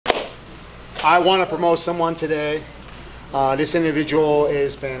I want to promote someone today. This individual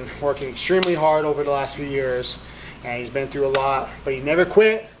has been working extremely hard over the last few years, and he's been through a lot, but he never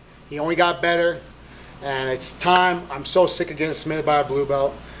quit. He only got better, and it's time. I'm so sick of getting submitted by a blue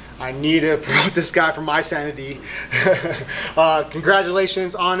belt. I need to promote this guy for my sanity.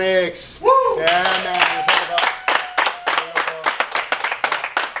 Congratulations, Onyx. Woo! Yeah, man.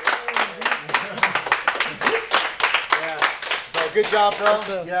 Good job, bro.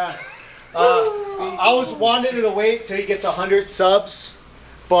 Yeah. I was wanting to wait till he gets 100 subs,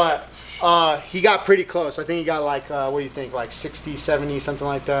 but he got pretty close. I think he got like, what do you think, like 60, 70, something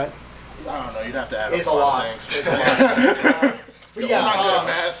like that? I don't know. You'd have to add up a lot of things. It's a lot. But yeah, I'm not good at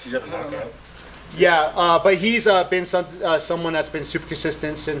math. Yeah, but he's been someone that's been super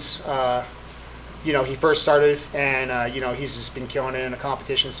consistent since you know, he first started, and you know, he's just been killing it in the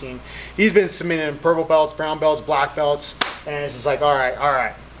competition scene. He's been submitting purple belts, brown belts, black belts, and it's just like, all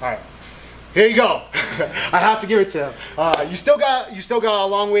right. Here you go. I have to give it to him. You still got a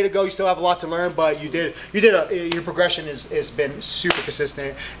long way to go. You still have a lot to learn, but your progression has been super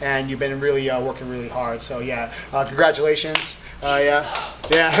consistent, and you've been really working really hard. So yeah, congratulations. Yeah.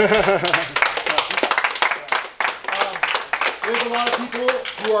 There's a lot of people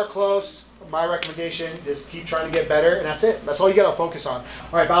who are close. My recommendation is keep trying to get better, and that's it. That's all you gotta focus on.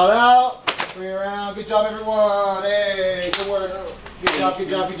 All right, bow it out, bring it around. Good job, everyone. Hey, good work. Good job.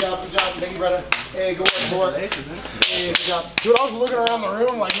 Thank you, brother. Hey, good work. Hey, good job. Dude, I was looking around the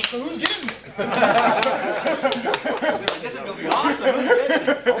room like, so who's getting it? This is gonna be awesome.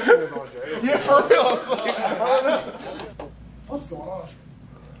 Yeah, for real. I was like, I don't know. What's going on?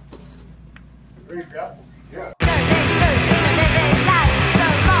 Ready to grab? Yeah.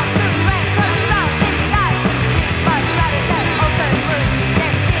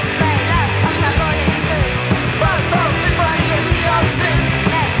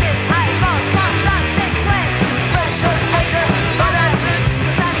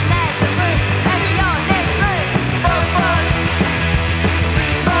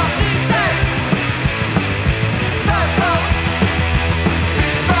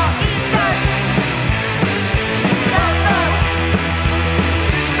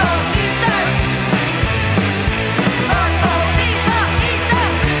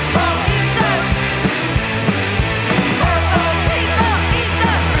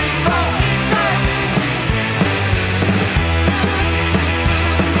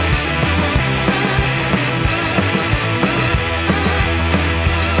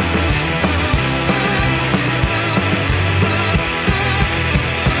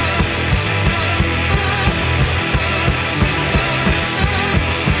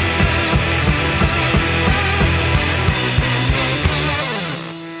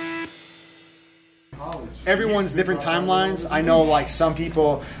 Everyone's different timelines. I know, like, some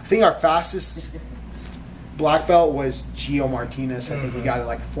people, I think our fastest black belt was Gio Martinez. I think he got it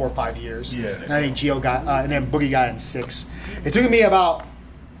like 4 or 5 years. Yeah. And I think Gio got, and then Boogie got it in 6. It took me about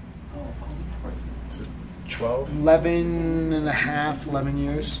 11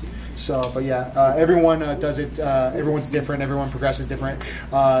 years. So, but yeah, everyone does it. Everyone's different. Everyone progresses different.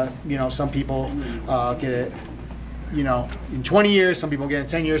 You know, some people get it, you know, in 20 years, some people get in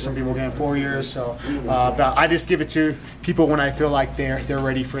 10 years, some people get in 4 years. So, but I just give it to people when I feel like they're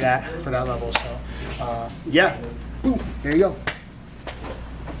ready for that level. So, yeah, ooh, there you go.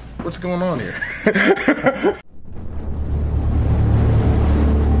 What's going on here?